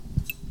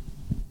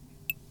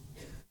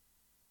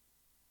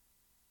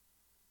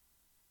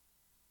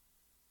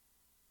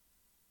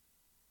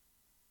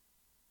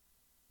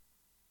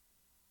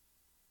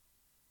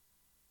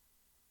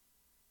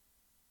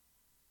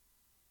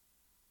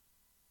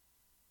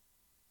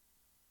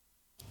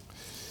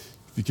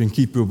If you can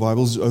keep your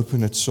Bibles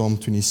open at Psalm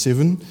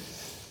 27.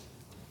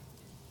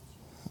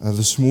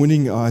 This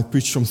morning I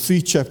preached from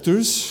 3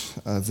 chapters.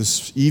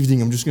 This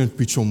evening I'm just going to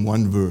preach from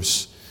 1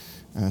 verse.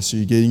 So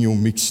you're getting your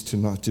mix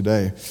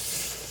today.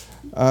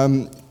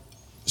 Psalm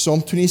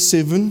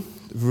 27,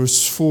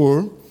 verse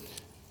 4.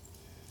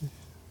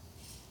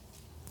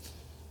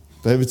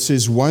 David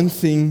says, "One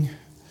thing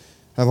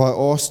have I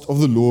asked of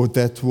the Lord,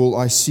 that will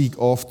I seek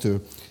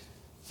after,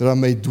 that I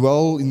may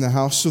dwell in the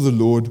house of the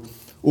Lord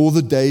all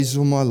the days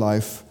of my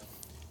life,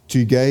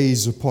 to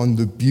gaze upon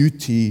the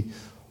beauty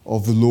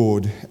of the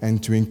Lord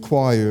and to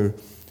inquire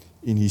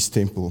in his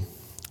temple."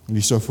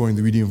 And so far in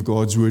the reading of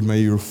God's word,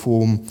 may he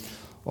reform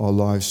our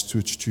lives to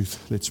its truth.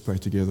 Let's pray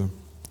together.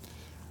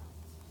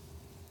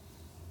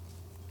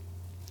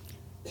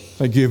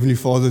 Thank you, Heavenly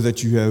Father,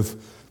 that you have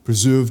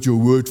preserved your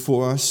word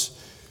for us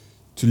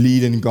to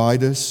lead and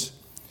guide us.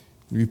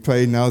 We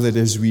pray now that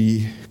as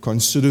we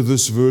consider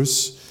this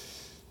verse,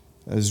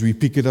 as we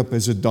pick it up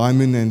as a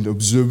diamond and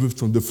observe it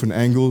from different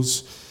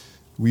angles,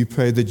 we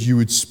pray that you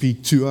would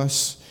speak to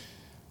us,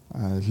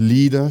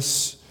 lead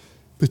us,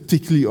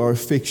 particularly our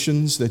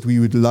affections, that we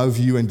would love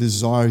you and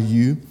desire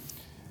you.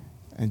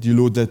 And dear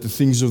Lord, that the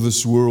things of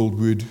this world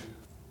would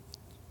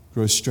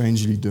grow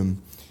strangely dim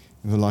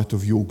in the light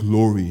of your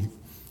glory.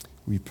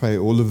 We pray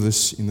all of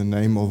this in the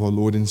name of our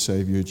Lord and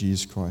Savior,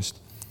 Jesus Christ.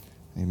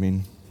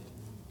 Amen.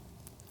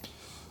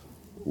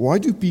 Why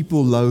do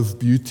people love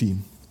beauty?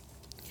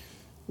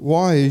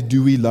 Why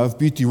do we love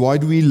beauty? Why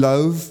do we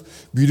love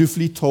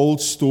beautifully told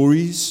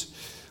stories?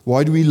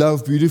 Why do we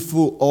love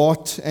beautiful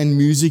art and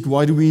music?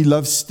 Why do we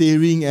love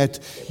staring at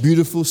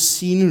beautiful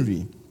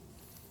scenery?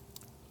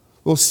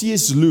 Well,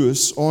 C.S.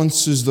 Lewis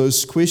answers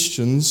those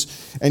questions,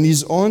 and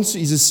his answer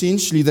is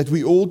essentially that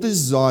we all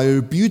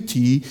desire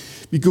beauty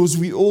because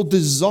we all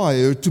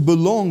desire to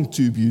belong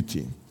to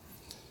beauty.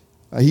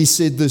 He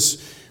said this: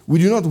 "We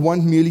do not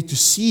want merely to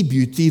see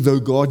beauty,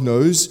 though God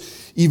knows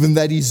even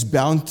that is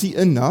bounty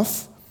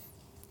enough.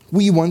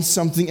 We want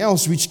something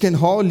else which can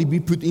hardly be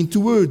put into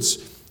words.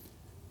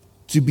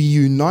 To be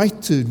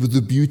united with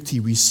the beauty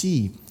we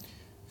see,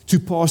 to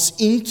pass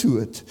into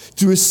it,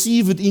 to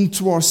receive it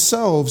into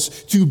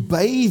ourselves, to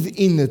bathe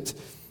in it,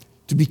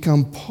 to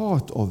become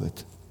part of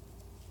it."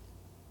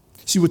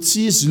 See, what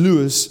C.S.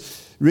 Lewis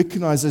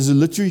recognized as a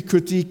literary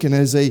critic and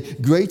as a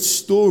great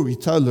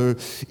storyteller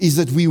is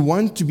that we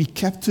want to be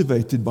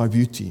captivated by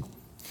beauty.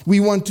 We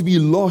want to be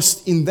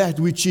lost in that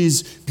which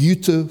is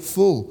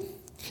beautiful.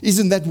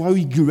 Isn't that why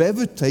we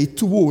gravitate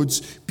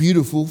towards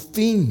beautiful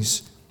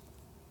things?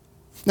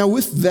 Now,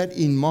 with that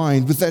in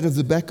mind, with that at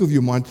the back of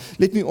your mind,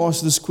 let me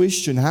ask this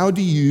question: how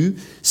do you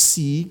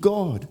see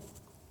God?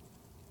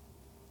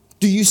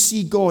 Do you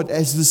see God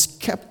as this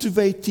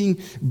captivating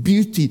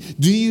beauty?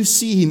 Do you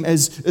see him,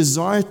 as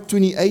Isaiah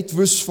 28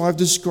 verse 5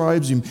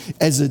 describes him,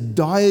 as a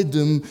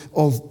diadem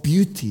of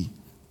beauty?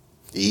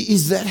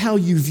 Is that how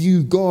you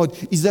view God?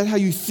 Is that how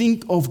you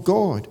think of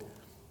God?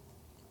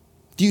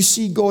 Do you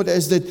see God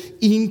as that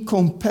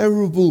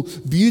incomparable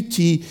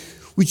beauty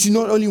which you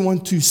not only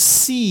want to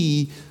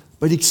see,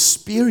 but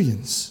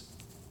experience?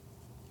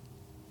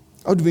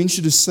 I would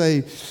venture to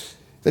say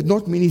that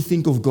not many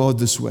think of God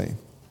this way.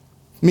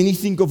 Many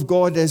think of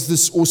God as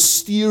this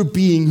austere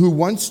being who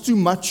wants too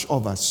much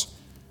of us.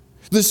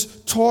 This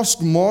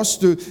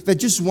taskmaster that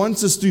just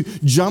wants us to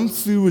jump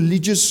through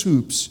religious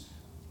hoops.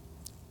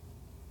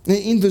 Now,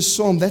 in this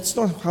psalm, that's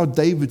not how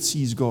David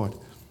sees God.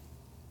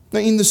 Now,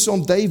 in the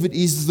psalm, David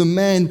is the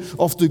man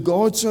after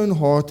God's own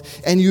heart,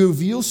 and he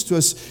reveals to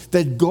us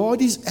that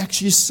God is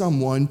actually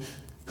someone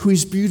who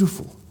is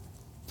beautiful.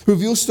 He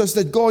reveals to us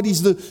that God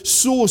is the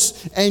source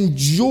and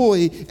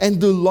joy and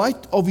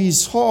delight of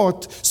his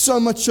heart, so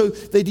much so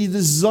that he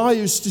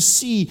desires to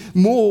see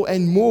more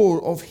and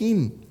more of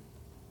him.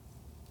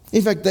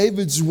 In fact,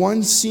 David's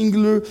one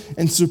singular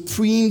and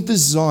supreme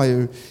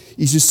desire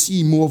is to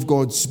see more of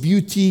God's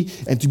beauty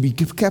and to be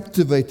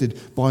captivated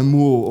by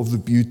more of the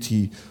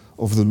beauty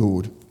of the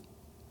Lord.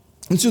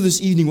 And so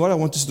this evening, what I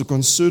want us to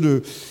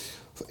consider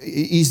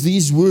is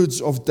these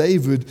words of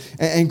David,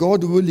 and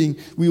God willing,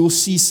 we will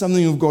see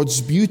something of God's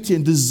beauty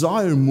and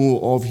desire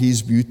more of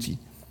his beauty.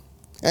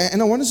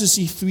 And I want us to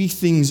see 3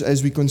 things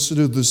as we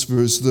consider this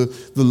verse: the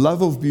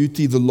love of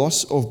beauty, the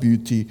loss of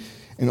beauty,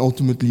 and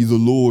ultimately the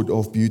Lord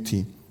of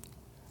beauty.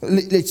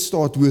 Let's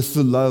start with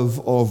the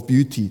love of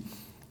beauty.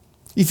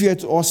 If you had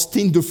to ask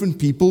 10 different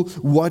people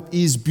what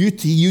is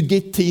beauty, you'd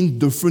get 10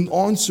 different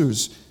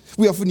answers.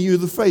 We often hear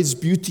the phrase,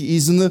 beauty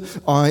is in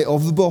the eye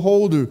of the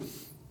beholder.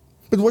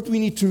 But what we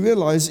need to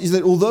realize is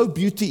that although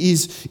beauty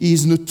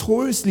is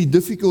notoriously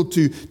difficult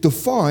to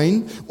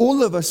define,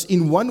 all of us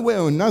in one way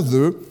or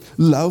another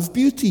love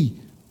beauty.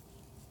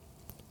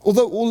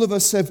 Although all of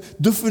us have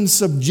different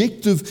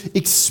subjective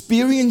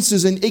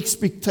experiences and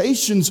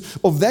expectations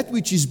of that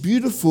which is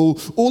beautiful,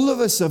 all of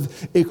us have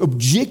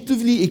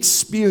objectively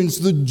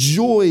experienced the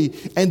joy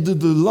and the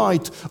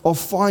delight of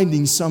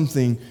finding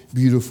something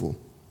beautiful.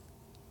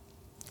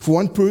 For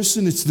one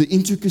person, it's the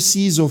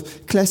intricacies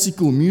of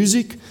classical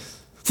music.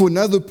 For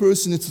another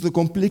person, it's the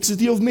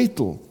complexity of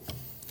metal.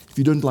 If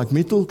you don't like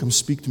metal, come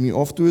speak to me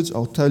afterwards.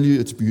 I'll tell you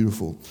it's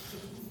beautiful.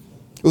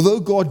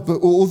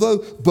 Although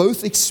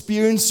both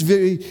experience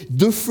very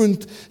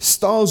different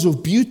styles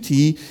of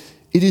beauty,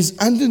 it is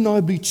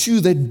undeniably true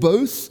that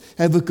both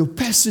have a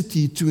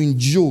capacity to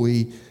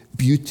enjoy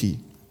beauty.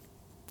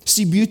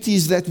 See, beauty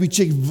is that which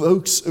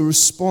evokes a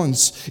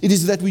response. It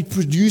is that which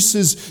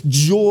produces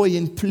joy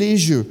and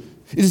pleasure.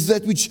 It is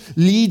that which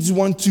leads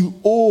one to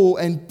awe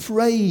and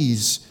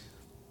praise.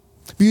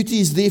 Beauty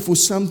is therefore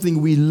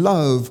something we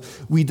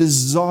love, we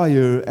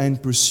desire,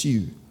 and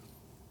pursue.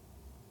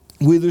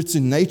 Whether it's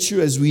in nature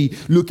as we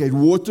look at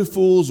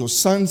waterfalls or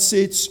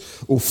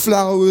sunsets or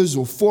flowers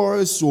or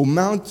forests or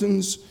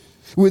mountains,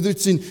 whether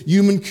it's in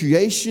human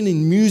creation,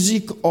 in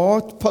music,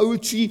 art,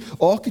 poetry,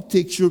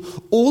 architecture,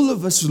 all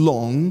of us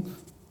long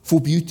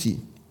for beauty.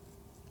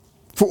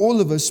 For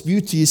all of us,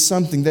 beauty is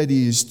something that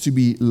is to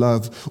be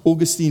loved.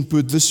 Augustine put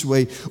it this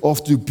way,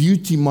 after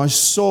beauty my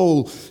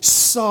soul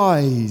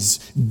sighs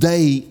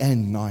day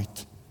and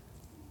night.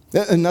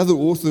 Another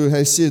author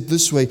has said it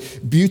this way,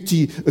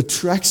 beauty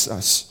attracts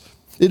us.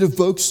 It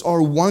evokes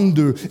our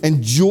wonder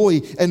and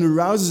joy and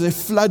arouses a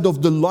flood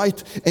of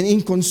delight and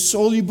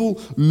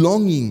inconsolable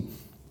longing.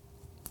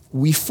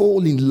 We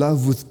fall in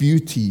love with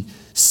beauty,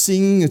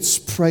 sing its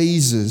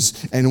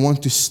praises, and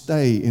want to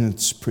stay in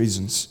its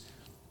presence.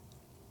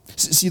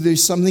 See,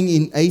 there's something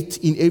innate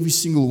in every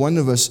single one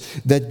of us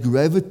that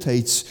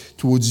gravitates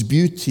towards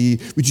beauty,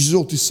 which is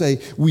all to say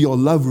we are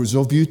lovers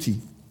of beauty.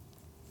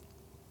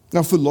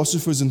 Now,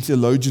 philosophers and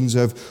theologians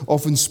have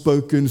often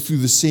spoken through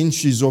the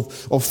centuries of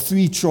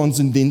three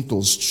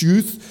transcendentals,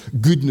 truth,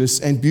 goodness,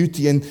 and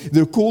beauty. And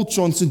they're called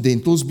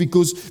transcendentals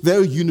because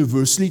they're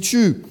universally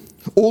true.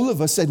 All of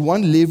us at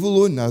one level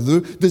or another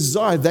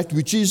desire that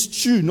which is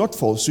true, not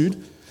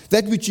falsehood,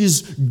 that which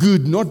is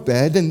good, not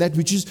bad, and that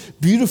which is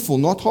beautiful,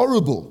 not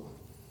horrible.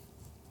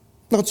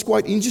 Now, it's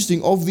quite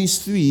interesting. Of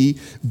these three,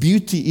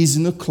 beauty is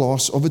in a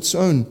class of its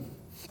own.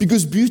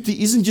 Because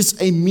beauty isn't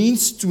just a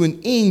means to an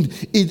end,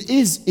 it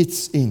is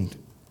its end.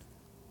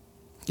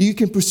 You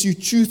can pursue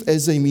truth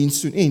as a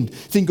means to an end.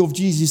 Think of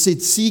Jesus. He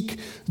said, seek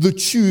the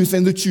truth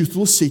and the truth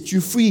will set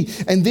you free.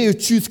 And there,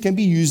 truth can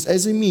be used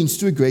as a means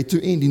to a greater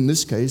end, in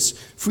this case,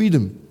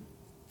 freedom.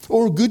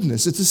 Or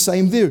goodness, it's the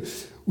same there.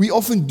 We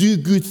often do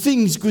good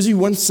things because we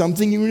want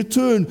something in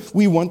return.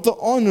 We want the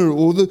honor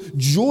or the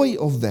joy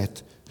of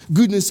that.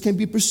 Goodness can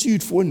be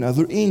pursued for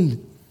another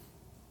end.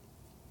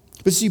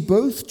 But see,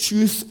 both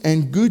truth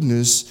and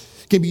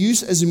goodness can be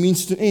used as a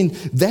means to an end.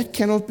 That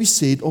cannot be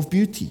said of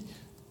beauty,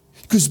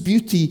 because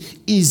beauty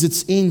is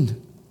its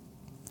end.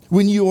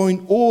 When you are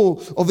in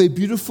awe of a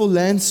beautiful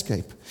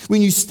landscape,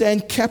 when you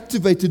stand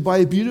captivated by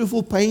a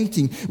beautiful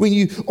painting, when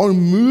you are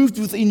moved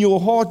within your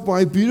heart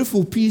by a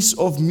beautiful piece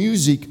of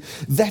music,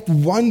 that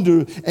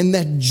wonder and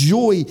that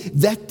joy,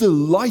 that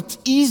delight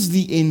is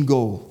the end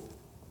goal.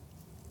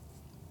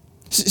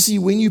 See,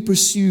 when you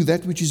pursue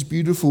that which is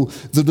beautiful,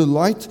 the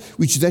delight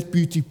which that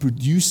beauty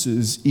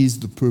produces is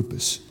the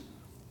purpose.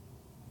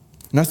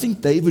 And I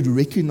think David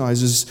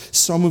recognizes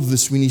some of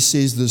this when he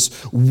says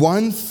this,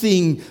 one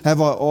thing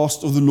have I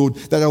asked of the Lord,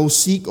 that I will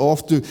seek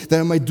after, that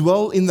I may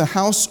dwell in the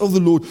house of the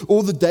Lord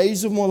all the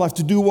days of my life.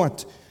 To do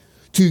what?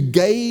 To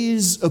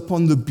gaze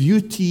upon the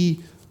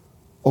beauty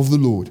of the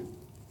Lord.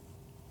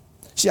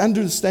 See,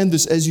 understand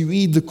this as you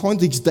read the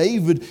context.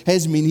 David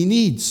has many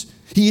needs.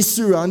 He is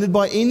surrounded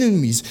by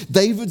enemies.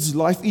 David's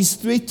life is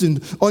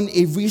threatened on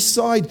every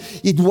side.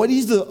 Yet what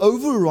is the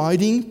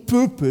overriding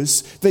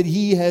purpose that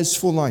he has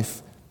for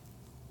life?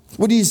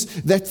 What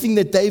is that thing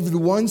that David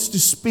wants to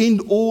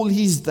spend all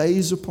his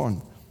days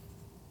upon?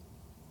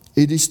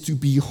 It is to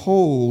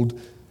behold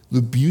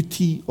the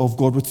beauty of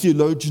God, what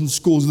theologians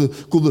call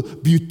the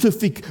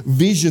beatific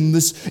vision,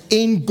 this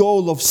end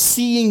goal of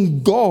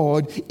seeing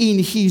God in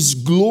His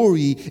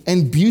glory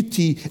and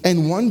beauty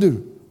and wonder.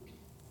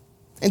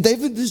 And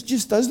David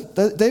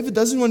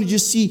doesn't want to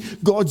just see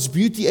God's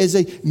beauty as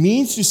a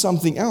means to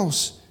something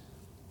else.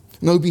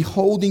 No,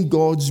 beholding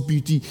God's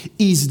beauty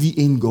is the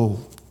end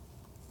goal.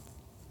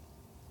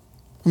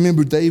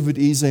 Remember, David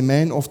is a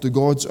man after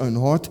God's own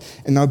heart,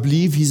 and I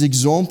believe his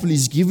example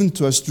is given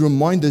to us to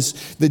remind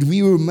us that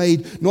we were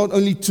made not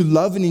only to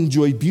love and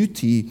enjoy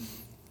beauty,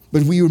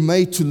 but we were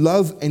made to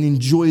love and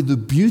enjoy the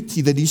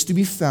beauty that is to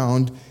be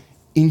found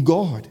in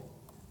God.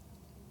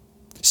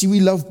 See,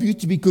 we love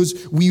beauty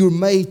because we were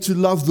made to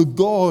love the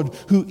God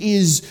who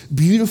is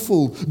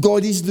beautiful.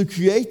 God is the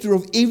creator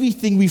of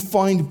everything we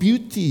find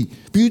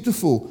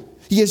beautiful.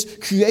 He has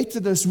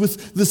created us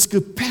with this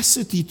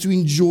capacity to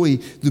enjoy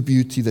the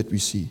beauty that we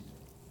see.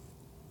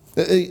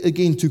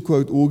 Again, to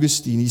quote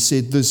Augustine, he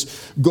said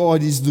this,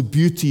 God is the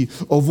beauty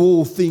of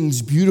all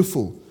things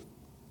beautiful.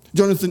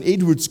 Jonathan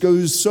Edwards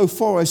goes so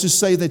far as to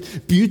say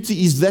that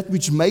beauty is that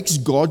which makes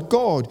God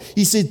God.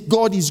 He said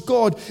God is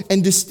God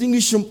and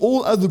distinguished from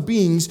all other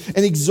beings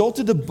and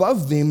exalted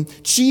above them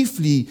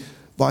chiefly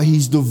by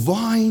His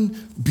divine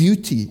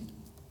beauty.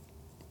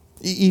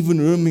 Even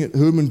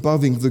Herman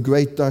Bavinck, the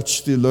great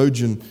Dutch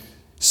theologian,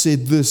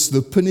 said this,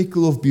 the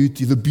pinnacle of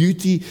beauty, the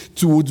beauty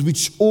towards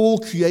which all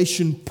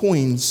creation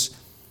points,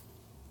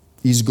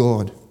 is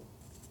God.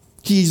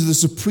 He is the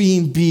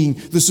supreme being,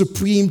 the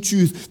supreme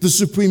truth, the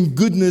supreme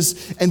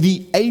goodness, and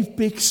the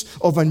apex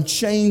of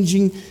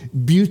unchanging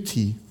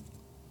beauty.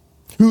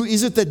 Who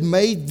is it that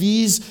made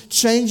these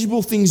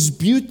changeable things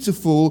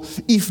beautiful,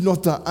 if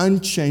not the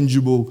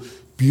unchangeable,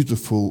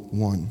 beautiful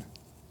one?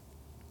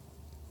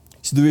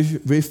 So the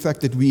very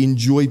fact that we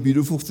enjoy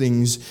beautiful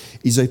things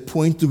is a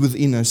pointer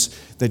within us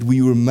that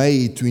we were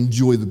made to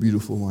enjoy the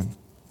beautiful one.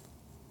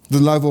 The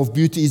love of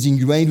beauty is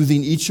ingrained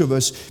within each of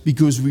us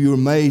because we were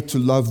made to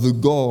love the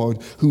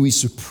God who is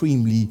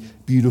supremely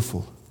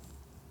beautiful.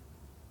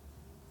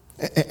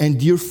 And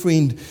dear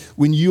friend,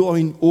 when you are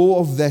in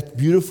awe of that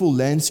beautiful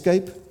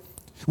landscape,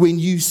 when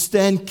you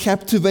stand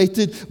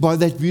captivated by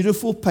that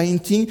beautiful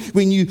painting,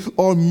 when you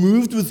are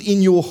moved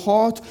within your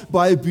heart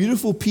by a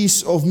beautiful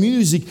piece of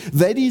music,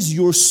 that is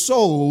your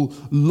soul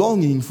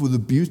longing for the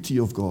beauty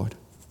of God.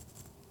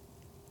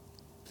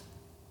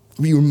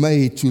 We were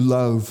made to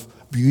love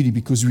beauty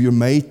because we are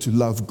made to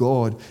love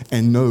God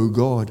and know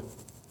God.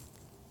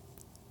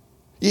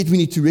 Yet we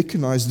need to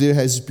recognize there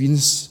has been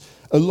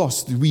a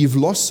loss. We have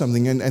lost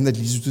something, and that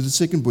leads to the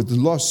second point, the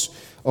loss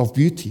of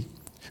beauty.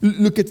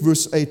 Look at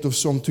verse 8 of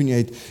Psalm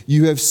 28.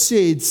 You have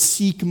said,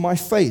 seek my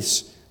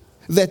face.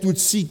 That word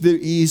seek there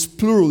is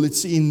plural.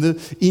 It's in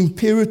the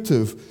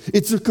imperative.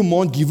 It's a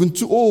command given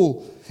to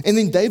all. And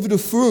then David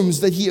affirms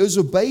that he has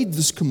obeyed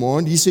this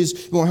command. He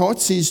says, my heart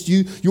says to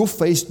you, your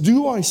face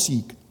do I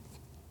seek.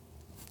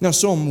 Now,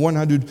 Psalm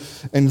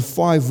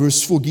 105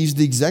 verse 4 gives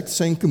the exact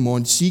same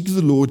command. Seek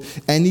the Lord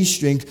and His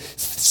strength.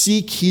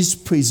 Seek His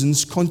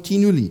presence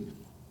continually.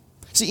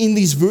 See, in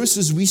these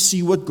verses, we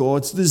see what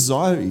God's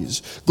desire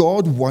is.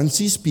 God wants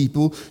His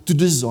people to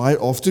desire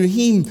after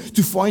Him,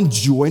 to find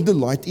joy and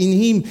delight in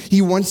Him.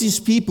 He wants His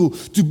people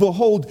to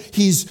behold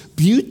His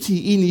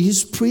beauty in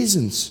His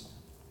presence.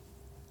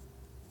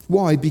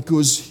 Why?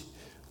 Because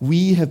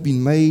we have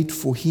been made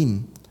for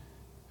Him.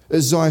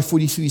 Isaiah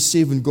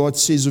 43:7, God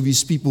says of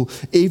His people,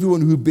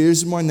 everyone who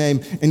bears my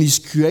name and is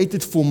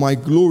created for my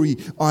glory,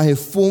 I have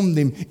formed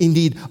them.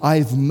 Indeed, I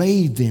have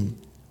made them.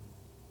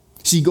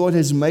 See, God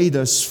has made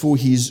us for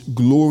His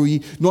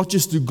glory, not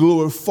just to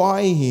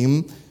glorify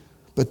Him,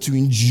 but to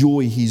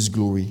enjoy His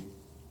glory.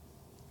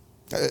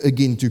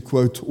 Again, to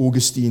quote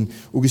Augustine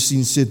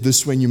said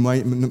this way, and you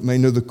may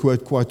know the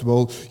quote quite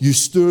well. You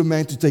stir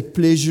man to take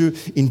pleasure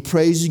in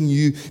praising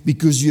you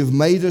because you have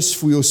made us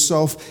for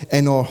yourself,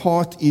 and our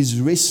heart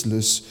is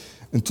restless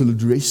until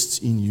it rests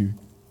in you.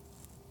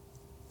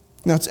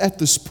 Now, it's at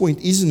this point,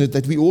 isn't it,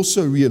 that we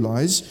also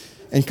realize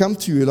and come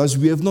to realize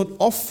we have not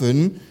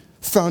often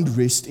found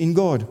rest in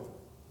God.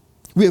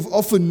 We have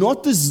often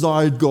not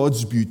desired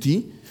God's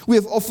beauty. We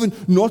have often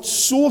not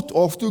sought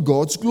after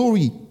God's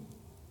glory.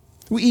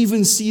 We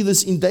even see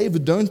this in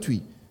David, don't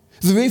we?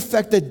 The very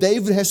fact that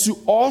David has to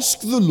ask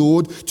the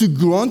Lord to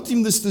grant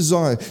him this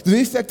desire, the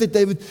very fact that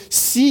David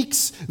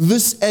seeks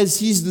this as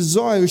his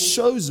desire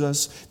shows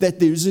us that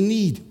there is a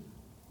need.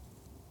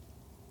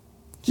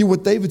 See,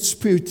 what David's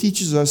Spirit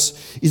teaches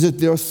us is that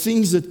there are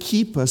things that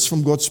keep us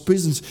from God's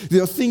presence.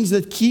 There are things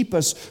that keep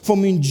us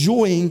from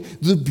enjoying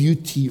the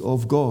beauty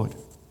of God.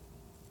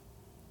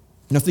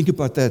 Now think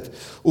about that.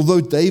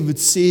 Although David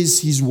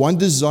says his one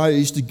desire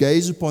is to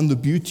gaze upon the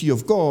beauty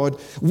of God,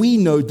 we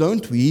know,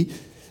 don't we,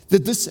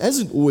 that this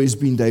hasn't always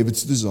been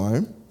David's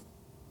desire.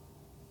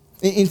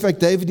 In fact,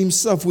 David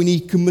himself, when he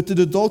committed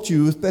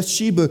adultery with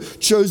Bathsheba,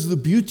 chose the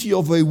beauty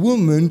of a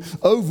woman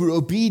over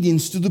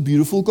obedience to the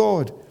beautiful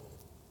God.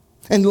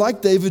 And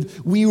like David,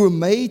 we were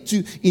made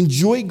to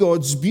enjoy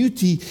God's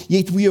beauty,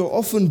 yet we are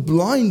often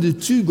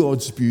blinded to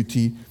God's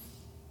beauty.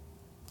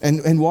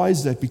 And why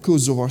is that?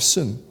 Because of our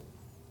sin.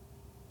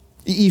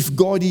 If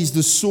God is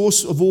the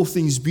source of all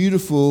things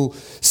beautiful,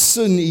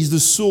 sin is the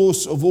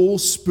source of all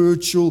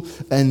spiritual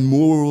and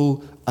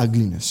moral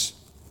ugliness.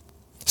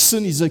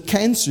 Sin is a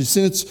cancer.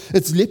 Sin,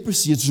 it's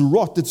leprosy, it's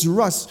rot, it's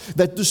rust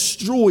that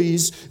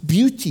destroys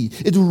beauty.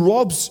 It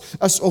robs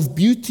us of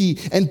beauty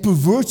and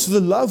perverts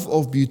the love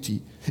of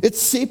beauty. It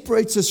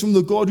separates us from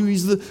the God who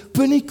is the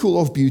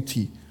pinnacle of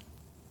beauty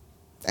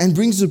and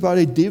brings about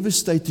a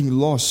devastating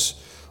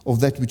loss of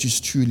that which is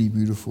truly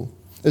beautiful.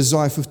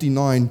 Isaiah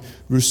 59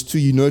 verse 2,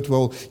 you know it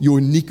well. Your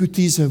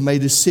iniquities have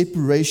made a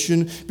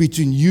separation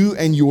between you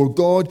and your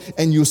God,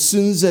 and your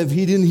sins have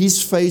hidden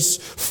His face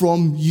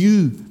from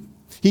you.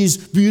 His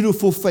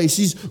beautiful face,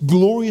 His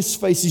glorious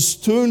face is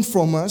turned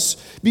from us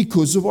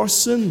because of our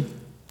sin.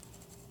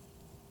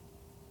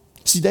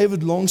 See,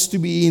 David longs to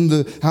be in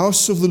the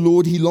house of the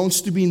Lord. He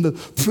longs to be in the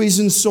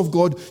presence of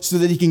God so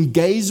that he can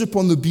gaze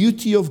upon the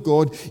beauty of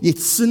God, yet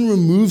sin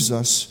removes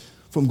us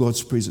from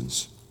God's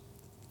presence.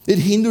 It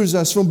hinders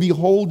us from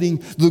beholding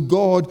the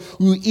God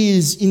who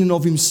is in and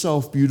of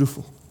Himself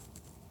beautiful.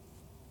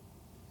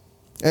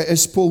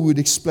 As Paul would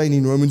explain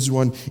in Romans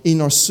 1,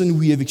 in our sin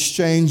we have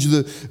exchanged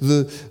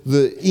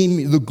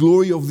the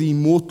glory of the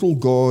immortal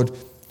God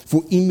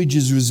for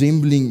images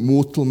resembling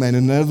mortal man.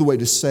 Another way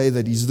to say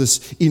that is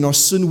this: in our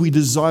sin we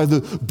desire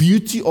the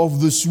beauty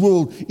of this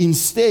world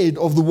instead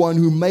of the one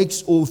who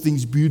makes all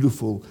things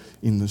beautiful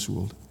in this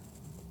world.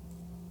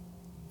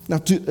 Now,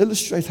 to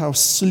illustrate how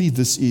silly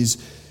this is,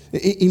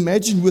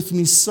 imagine with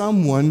me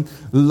someone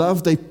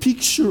loved a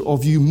picture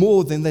of you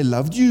more than they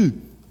loved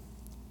you.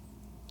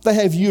 They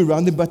have you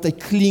around them, but they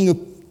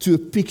cling to a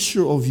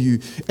picture of you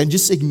and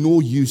just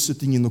ignore you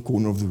sitting in the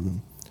corner of the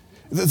room.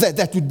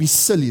 That would be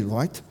silly,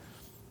 right?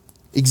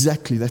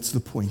 Exactly, that's the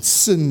point.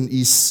 Sin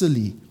is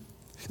silly.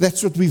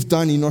 That's what we've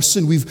done in our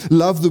sin. We've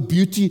loved the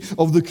beauty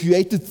of the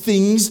created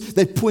things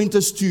that point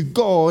us to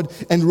God,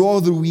 and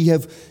rather we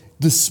have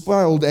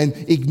despoiled and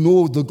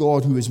ignored the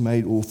God who has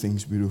made all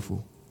things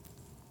beautiful.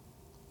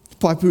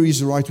 Piper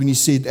is right when he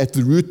said, at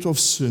the root of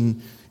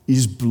sin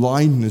is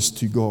blindness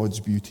to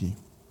God's beauty.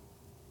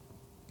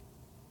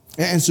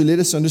 And so let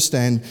us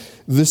understand,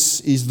 this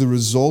is the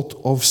result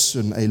of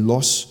sin, a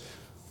loss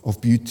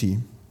of beauty.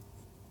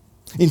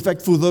 In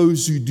fact, for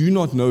those who do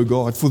not know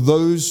God, for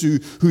those who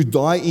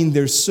die in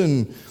their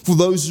sin, for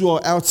those who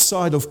are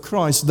outside of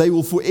Christ, they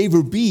will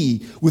forever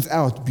be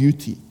without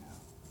beauty.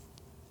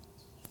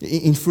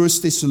 In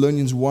 1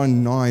 Thessalonians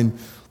 1:9,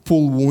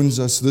 Paul warns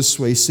us this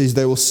way. He says,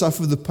 they will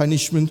suffer the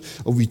punishment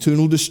of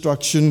eternal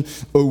destruction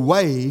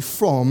away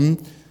from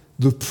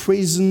the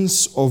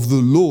presence of the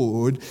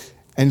Lord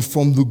and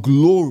from the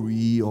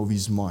glory of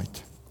His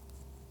might.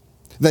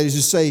 That is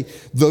to say,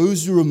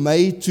 those who are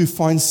made to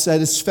find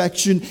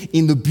satisfaction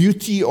in the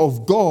beauty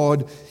of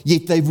God,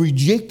 yet they've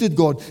rejected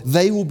God,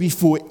 they will be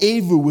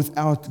forever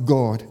without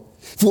God,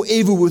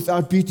 forever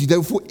without beauty. They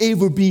will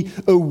forever be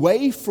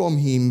away from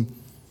Him,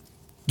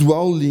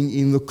 dwelling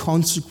in the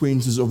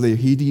consequences of their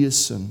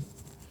hideous sin.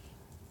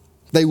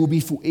 They will be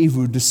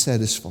forever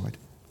dissatisfied.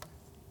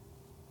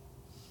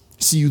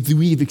 See,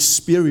 we've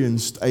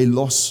experienced a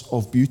loss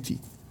of beauty.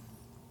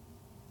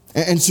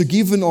 And so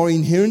given our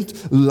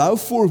inherent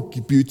love for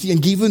beauty,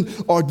 and given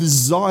our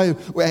desire,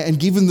 and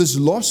given this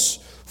loss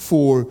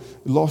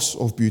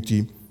of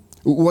beauty,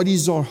 what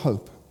is our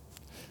hope?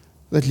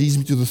 That leads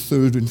me to the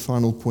third and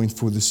final point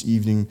for this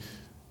evening.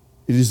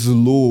 It is the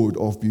Lord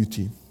of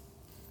beauty.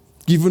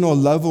 Given our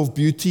love of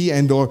beauty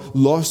and our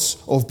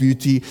loss of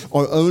beauty,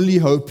 our only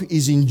hope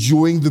is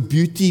enjoying the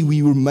beauty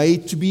we were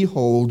made to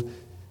behold.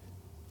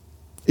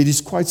 It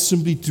is quite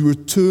simply to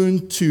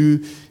return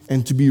to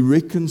and to be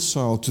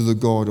reconciled to the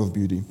God of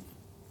beauty.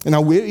 And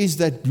now, where is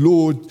that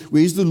Lord?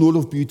 Where is the Lord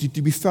of beauty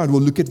to be found?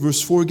 Well, look at verse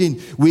 4 again.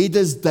 Where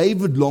does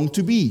David long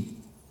to be?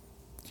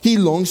 He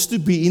longs to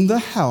be in the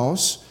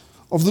house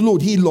of the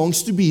Lord. He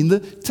longs to be in the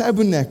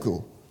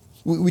tabernacle,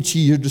 which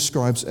he here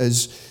describes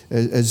as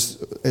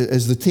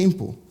the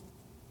temple.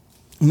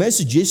 May I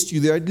suggest to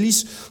you there are at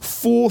least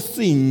 4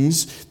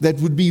 things that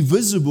would be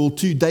visible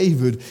to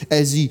David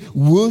as he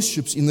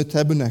worships in the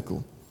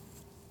tabernacle.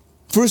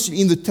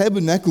 Firstly, in the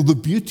tabernacle, the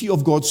beauty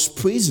of God's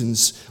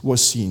presence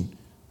was seen.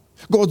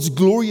 God's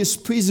glorious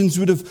presence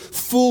would have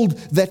filled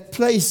that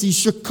place. His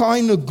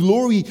Shekinah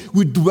glory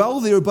would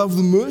dwell there above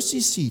the mercy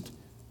seat,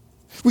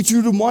 which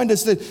would remind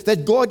us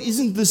that God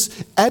isn't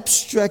this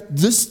abstract,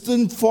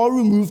 distant,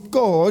 far-removed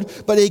God,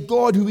 but a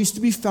God who is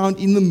to be found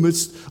in the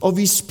midst of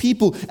His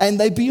people. And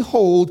they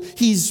behold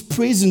His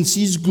presence,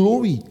 His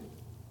glory.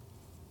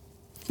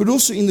 But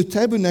also in the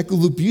tabernacle,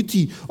 the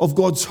beauty of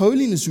God's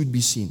holiness would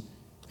be seen.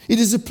 It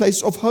is a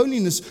place of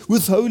holiness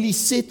with holy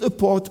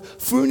set-apart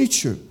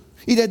furniture.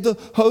 It had the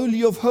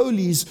Holy of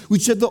Holies,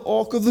 which had the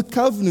Ark of the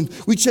Covenant,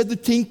 which had the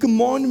 10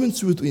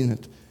 Commandments within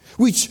it,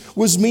 which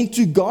was meant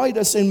to guide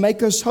us and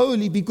make us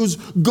holy because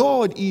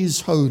God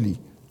is holy.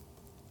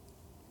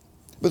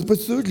 But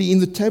thirdly, in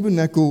the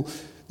tabernacle,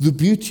 the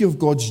beauty of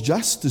God's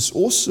justice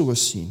also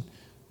was seen.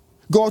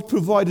 God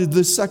provided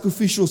the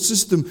sacrificial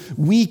system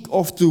week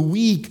after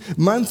week,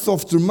 month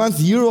after month,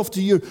 year after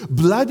year.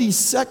 Bloody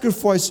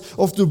sacrifice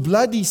after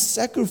bloody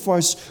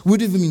sacrifice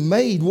would have been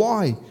made.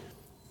 Why?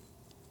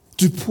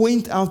 To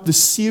point out the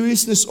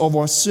seriousness of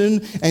our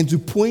sin and to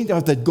point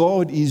out that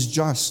God is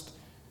just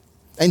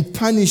and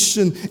punish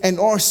sin, and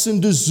our sin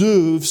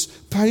deserves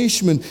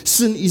punishment.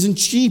 Sin isn't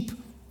cheap.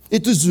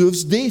 It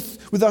deserves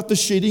death. Without the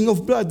shedding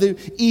of blood, there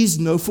is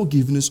no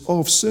forgiveness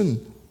of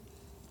sin.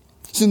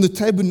 So in the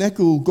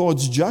tabernacle,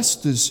 God's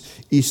justice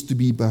is to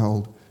be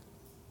beheld.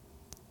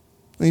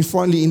 And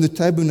finally, in the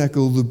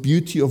tabernacle, the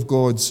beauty of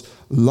God's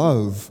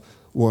love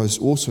was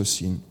also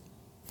seen.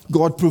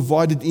 God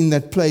provided in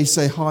that place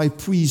a high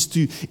priest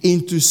to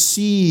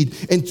intercede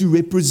and to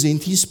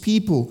represent His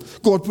people.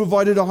 God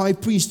provided a high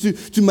priest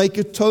to make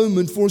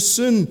atonement for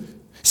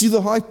sin. See,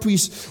 the high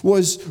priest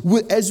was,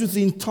 as with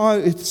the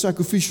entire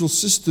sacrificial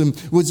system,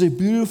 was a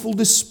beautiful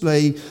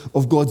display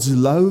of God's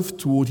love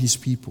toward His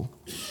people.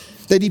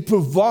 That He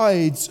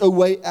provides a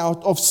way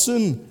out of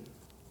sin.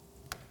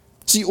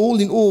 See,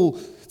 all in all,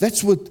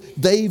 that's what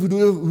David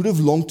would have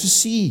longed to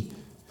see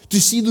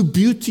the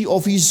beauty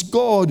of his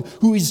God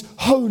who is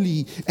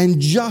holy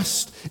and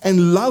just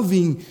and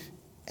loving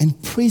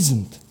and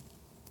present.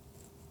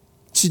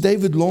 See,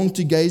 David longed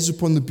to gaze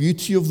upon the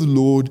beauty of the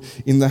Lord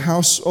in the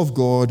house of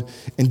God.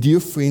 And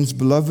dear friends,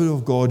 beloved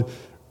of God,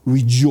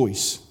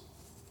 rejoice.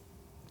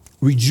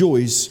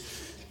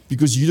 Rejoice,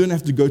 because you don't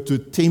have to go to a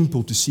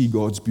temple to see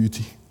God's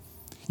beauty.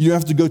 You don't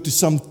have to go to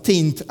some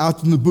tent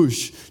out in the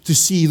bush to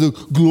see the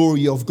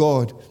glory of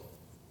God.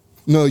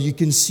 No, you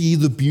can see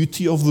the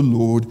beauty of the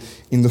Lord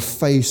in the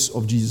face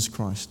of Jesus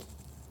Christ.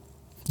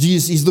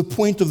 Jesus is the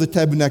point of the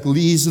tabernacle.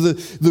 He is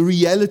the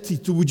reality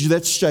to which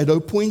that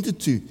shadow pointed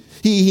to.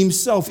 He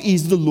himself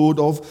is the Lord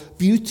of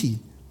beauty.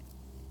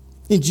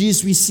 In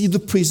Jesus, we see the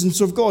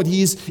presence of God.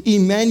 He is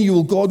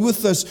Emmanuel, God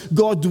with us,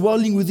 God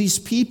dwelling with his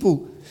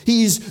people.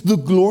 He is the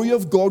glory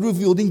of God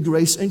revealed in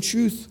grace and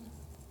truth.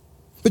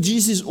 But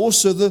Jesus is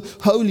also the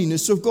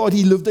holiness of God.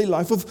 He lived a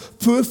life of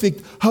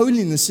perfect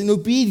holiness and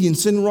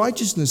obedience and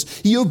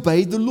righteousness. He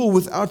obeyed the law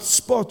without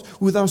spot,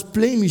 without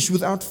blemish,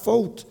 without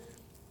fault.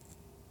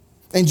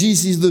 And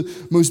Jesus is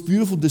the most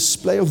beautiful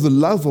display of the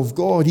love of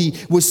God. He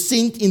was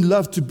sent in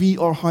love to be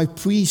our high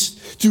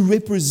priest, to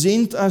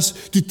represent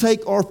us, to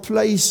take our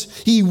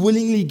place. He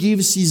willingly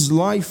gives his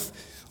life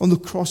on the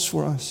cross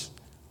for us.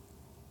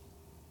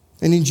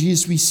 And in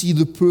Jesus we see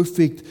the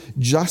perfect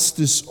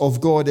justice of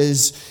God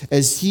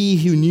as he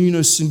who knew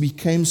no sin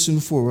became sin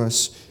for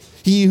us.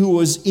 He who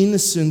was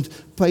innocent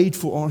paid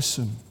for our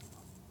sin.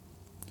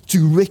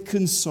 To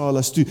reconcile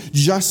us, to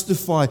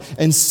justify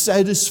and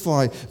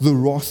satisfy the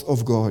wrath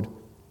of God.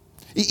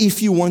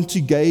 If you want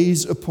to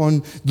gaze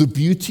upon the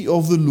beauty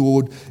of the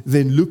Lord,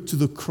 then look to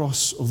the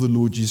cross of the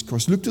Lord Jesus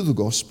Christ. Look to the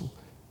gospel.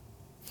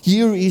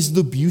 Here is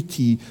the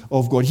beauty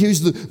of God. Here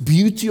is the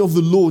beauty of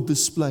the Lord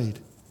displayed.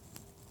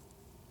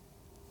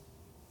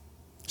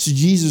 So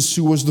Jesus,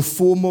 who was the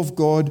form of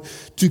God,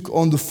 took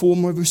on the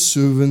form of a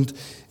servant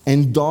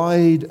and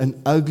died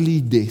an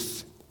ugly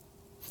death.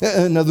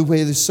 Another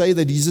way to say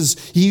that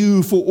is, he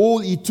who for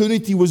all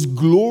eternity was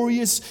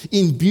glorious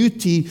in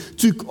beauty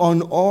took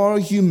on our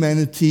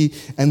humanity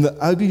and the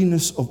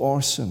ugliness of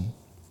our sin.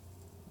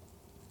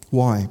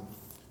 Why?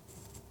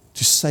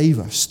 To save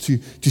us,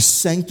 to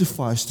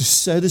sanctify us, to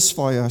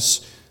satisfy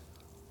us,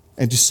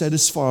 and to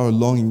satisfy our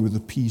longing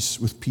with peace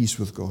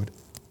with God.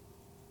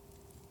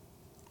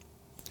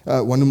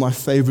 One of my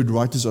favorite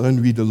writers, I don't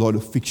read a lot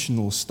of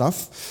fictional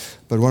stuff,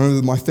 but one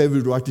of my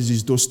favorite writers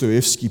is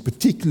Dostoevsky,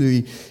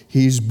 particularly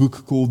his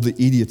book called The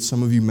Idiot.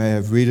 Some of you may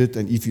have read it,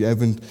 and if you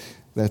haven't,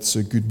 that's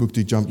a good book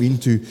to jump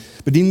into.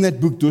 But in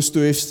that book,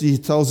 Dostoevsky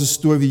tells a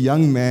story of a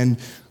young man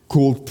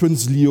called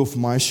Prince Leov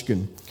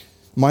Myshkin.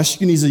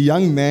 Myshkin is a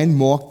young man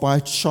marked by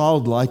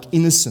childlike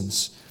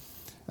innocence.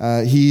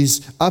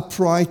 He's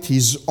upright,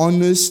 he's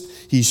honest,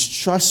 he's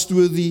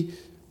trustworthy.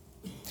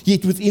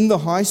 Yet within the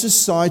high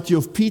society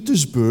of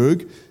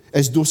Petersburg,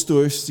 as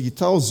Dostoevsky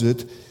tells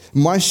it,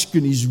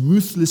 Myshkin is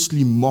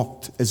ruthlessly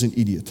mocked as an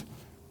idiot.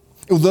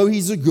 Although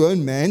he's a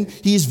grown man,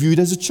 he is viewed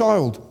as a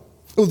child.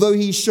 Although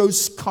he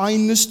shows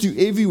kindness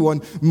to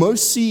everyone,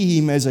 most see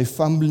him as a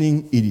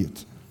fumbling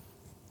idiot.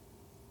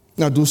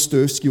 Now,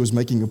 Dostoevsky was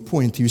making a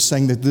point. He was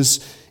saying that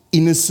this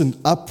innocent,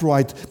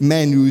 upright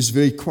man who is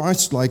very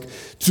Christ-like,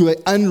 to an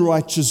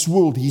unrighteous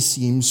world, he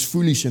seems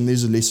foolish, and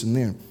there's a lesson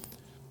there.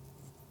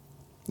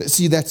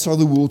 See, that's how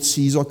the world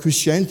sees our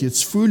Christianity.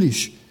 It's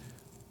foolish.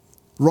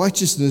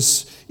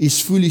 Righteousness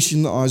is foolish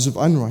in the eyes of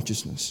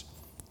unrighteousness.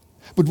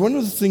 But one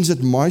of the things that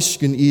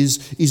Myshkin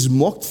is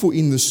mocked for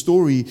in the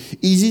story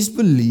is his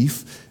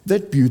belief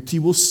that beauty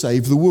will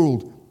save the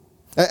world.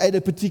 At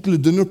a particular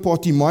dinner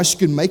party,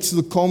 Myshkin makes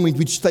the comment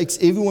which takes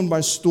everyone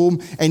by storm,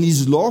 and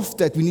he's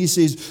laughed at when he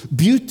says,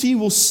 beauty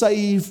will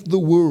save the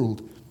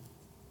world.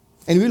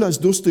 And realize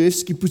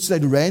Dostoevsky puts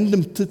that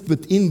random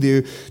tidbit in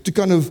there to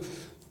kind of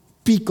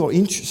pique our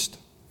interest.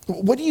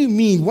 What do you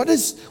mean? What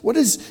does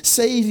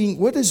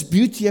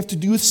beauty have to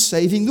do with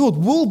saving the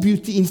world? Will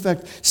beauty, in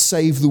fact,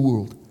 save the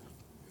world?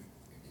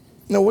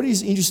 Now, what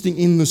is interesting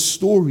in the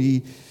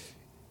story,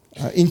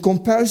 in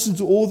comparison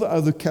to all the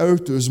other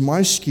characters,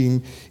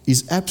 Myshkin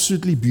is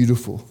absolutely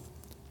beautiful.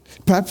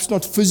 Perhaps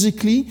not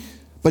physically,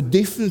 but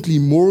definitely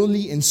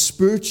morally and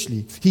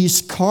spiritually. He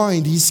is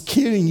kind, he's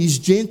caring, he's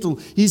gentle,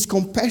 he's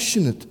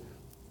compassionate.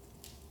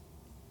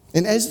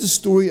 And as the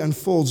story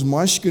unfolds,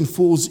 Myshkin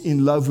falls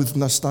in love with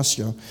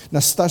Nastasia.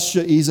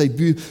 Nastasia is a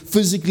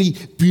physically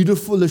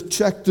beautiful,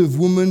 attractive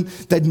woman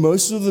that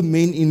most of the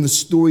men in the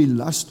story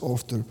lust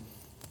after.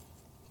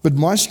 But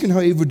Myshkin,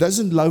 however,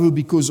 doesn't love her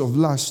because of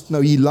lust.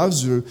 No, he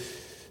loves her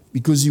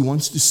because he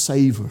wants to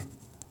save her.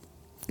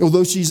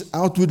 Although she's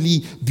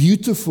outwardly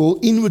beautiful,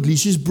 inwardly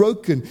she's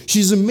broken.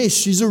 She's a mess.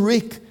 She's a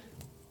wreck.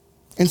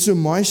 And so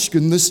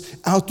Myshkin, this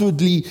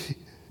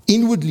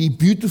inwardly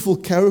beautiful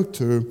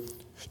character,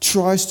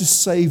 tries to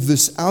save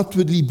this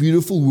outwardly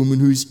beautiful woman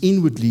who is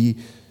inwardly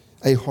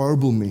a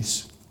horrible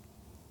mess.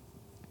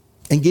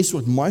 And guess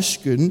what?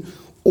 Myshkin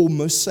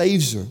almost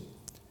saves her.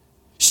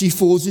 She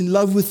falls in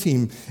love with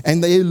him,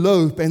 and they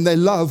elope, and they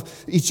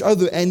love each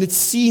other, and it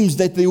seems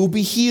that there will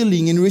be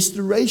healing and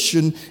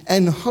restoration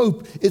and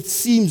hope. It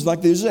seems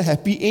like there's a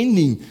happy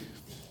ending.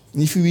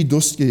 And if you read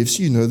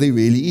Dostoevsky, you know there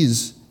really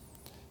is.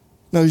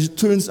 Now, it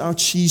turns out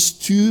she's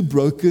too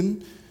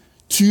broken,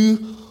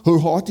 her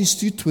heart is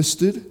too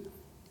twisted,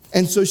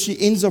 and so she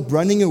ends up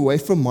running away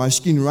from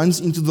Myshkin, runs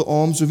into the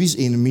arms of his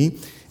enemy,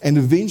 and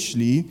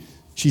eventually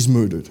she's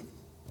murdered.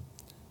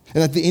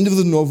 And at the end of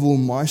the novel,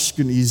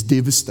 Marston is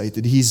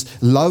devastated.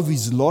 His love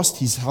is lost,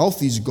 his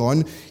health is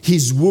gone,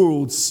 his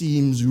world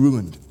seems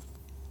ruined.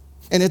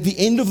 And at the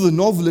end of the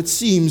novel, it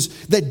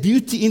seems that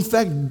beauty, in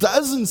fact,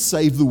 doesn't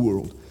save the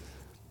world.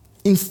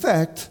 In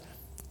fact,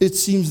 it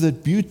seems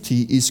that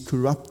beauty is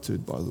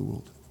corrupted by the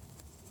world.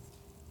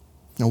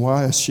 Now,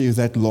 why I share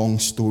that long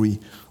story?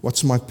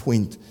 What's my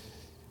point?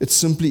 It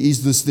simply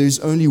is this: there's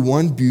only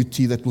one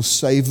beauty that will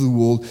save the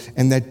world,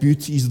 and that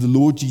beauty is the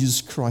Lord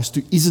Jesus Christ,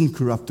 who isn't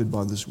corrupted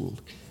by this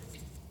world.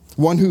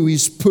 One who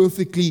is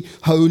perfectly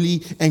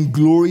holy and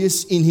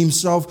glorious in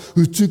himself,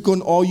 who took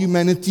on our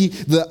humanity,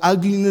 the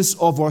ugliness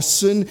of our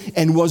sin,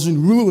 and wasn't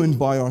ruined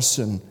by our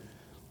sin,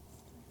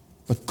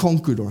 but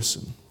conquered our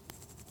sin,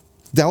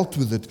 dealt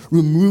with it,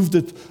 removed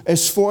it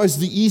as far as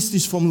the east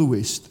is from the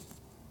west.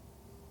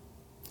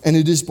 And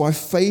it is by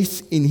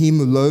faith in him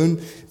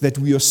alone that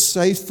we are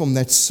saved from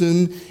that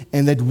sin,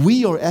 and that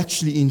we are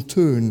actually in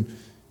turn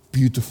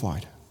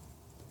beautified.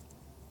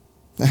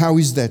 Now, how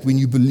is that? When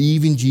you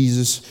believe in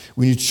Jesus,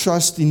 when you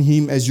trust in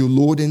him as your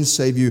Lord and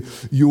Savior,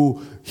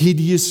 your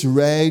hideous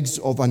rags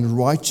of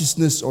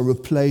unrighteousness are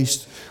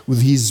replaced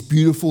with his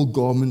beautiful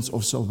garments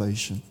of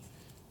salvation.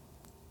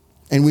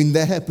 And when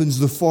that happens,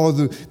 the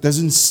Father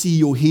doesn't see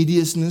your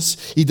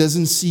hideousness. He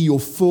doesn't see your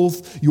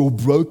filth, your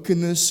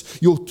brokenness,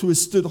 your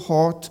twisted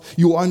heart,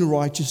 your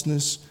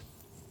unrighteousness.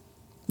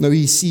 No,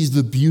 he sees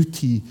the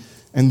beauty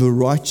and the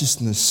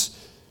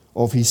righteousness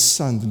of his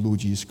Son, the Lord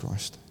Jesus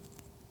Christ.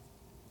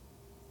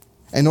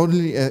 And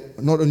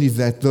not only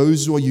that,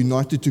 those who are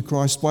united to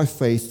Christ by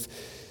faith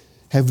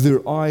have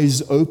their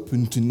eyes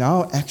open to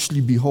now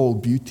actually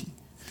behold beauty,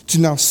 to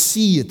now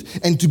see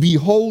it and to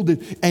behold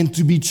it and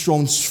to be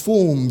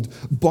transformed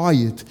by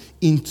it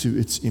into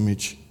its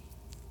image.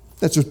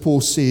 That's what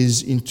Paul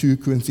says in 2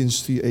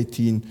 Corinthians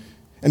 3:18.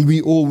 And we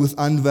all, with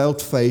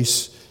unveiled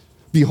face,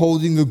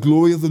 beholding the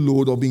glory of the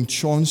Lord, are being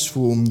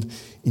transformed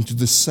into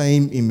the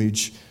same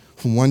image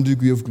from one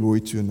degree of glory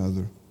to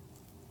another.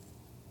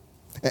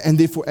 And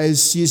therefore,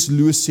 as C.S.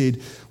 Lewis said,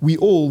 we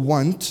all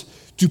want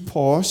to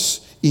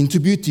pass into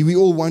beauty. We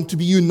all want to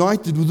be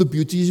united with the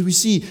beauty we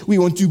see. We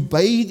want to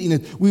bathe in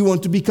it. We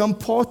want to become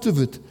part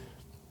of it.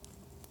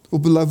 Oh,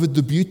 beloved,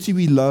 the beauty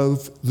we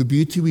love, the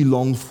beauty we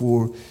long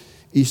for,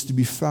 is to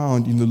be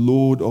found in the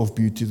Lord of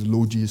beauty, the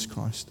Lord Jesus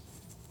Christ.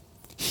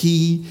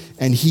 He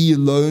and he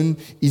alone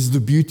is the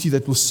beauty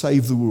that will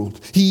save the world.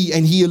 He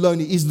and he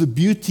alone is the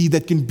beauty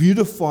that can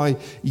beautify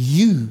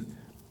you.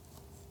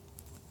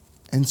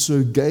 And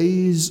so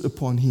gaze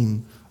upon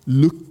him,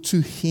 look to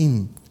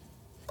him.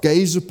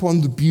 Gaze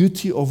upon the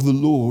beauty of the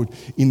Lord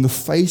in the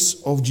face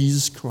of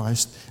Jesus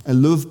Christ,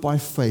 and live by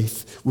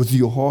faith with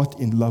your heart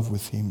in love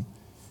with him.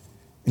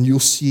 And you'll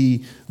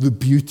see the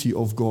beauty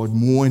of God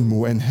more and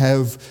more, and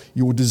have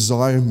your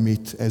desire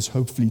met as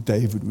hopefully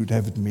David would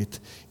have it met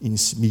in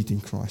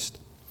meeting Christ.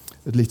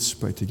 But let's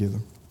pray together.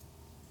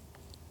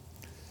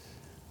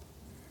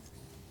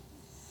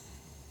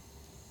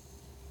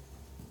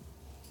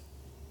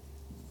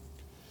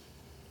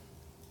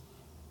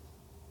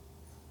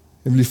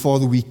 Heavenly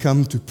Father, we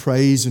come to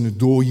praise and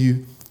adore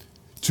you,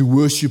 to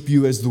worship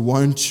you as the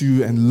one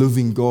true and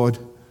living God,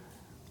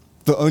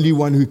 the only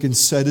one who can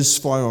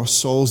satisfy our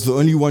souls, the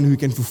only one who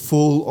can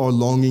fulfill our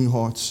longing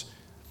hearts.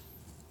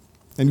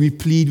 And we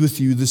plead with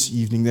you this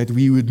evening that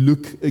we would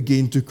look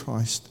again to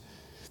Christ,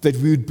 that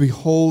we would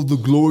behold the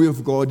glory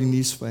of God in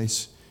his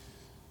face,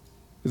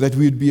 that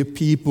we would be a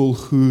people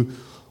who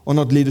are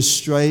not led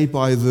astray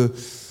by the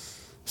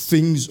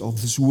things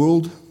of this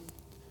world,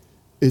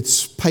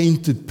 its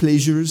painted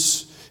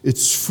pleasures,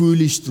 its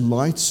foolish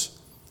delights,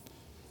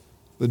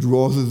 but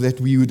rather that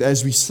we would,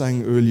 as we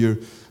sang earlier,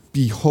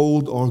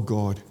 behold our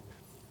God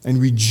and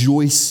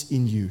rejoice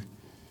in you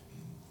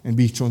and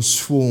be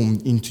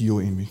transformed into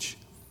your image.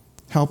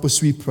 Help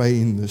us, we pray,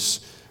 in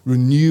this.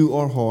 Renew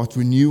our heart,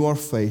 renew our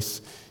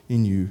faith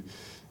in you,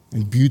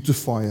 and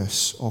beautify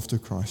us after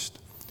Christ.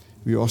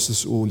 We ask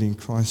this all in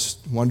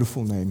Christ's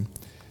wonderful name.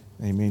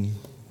 Amen.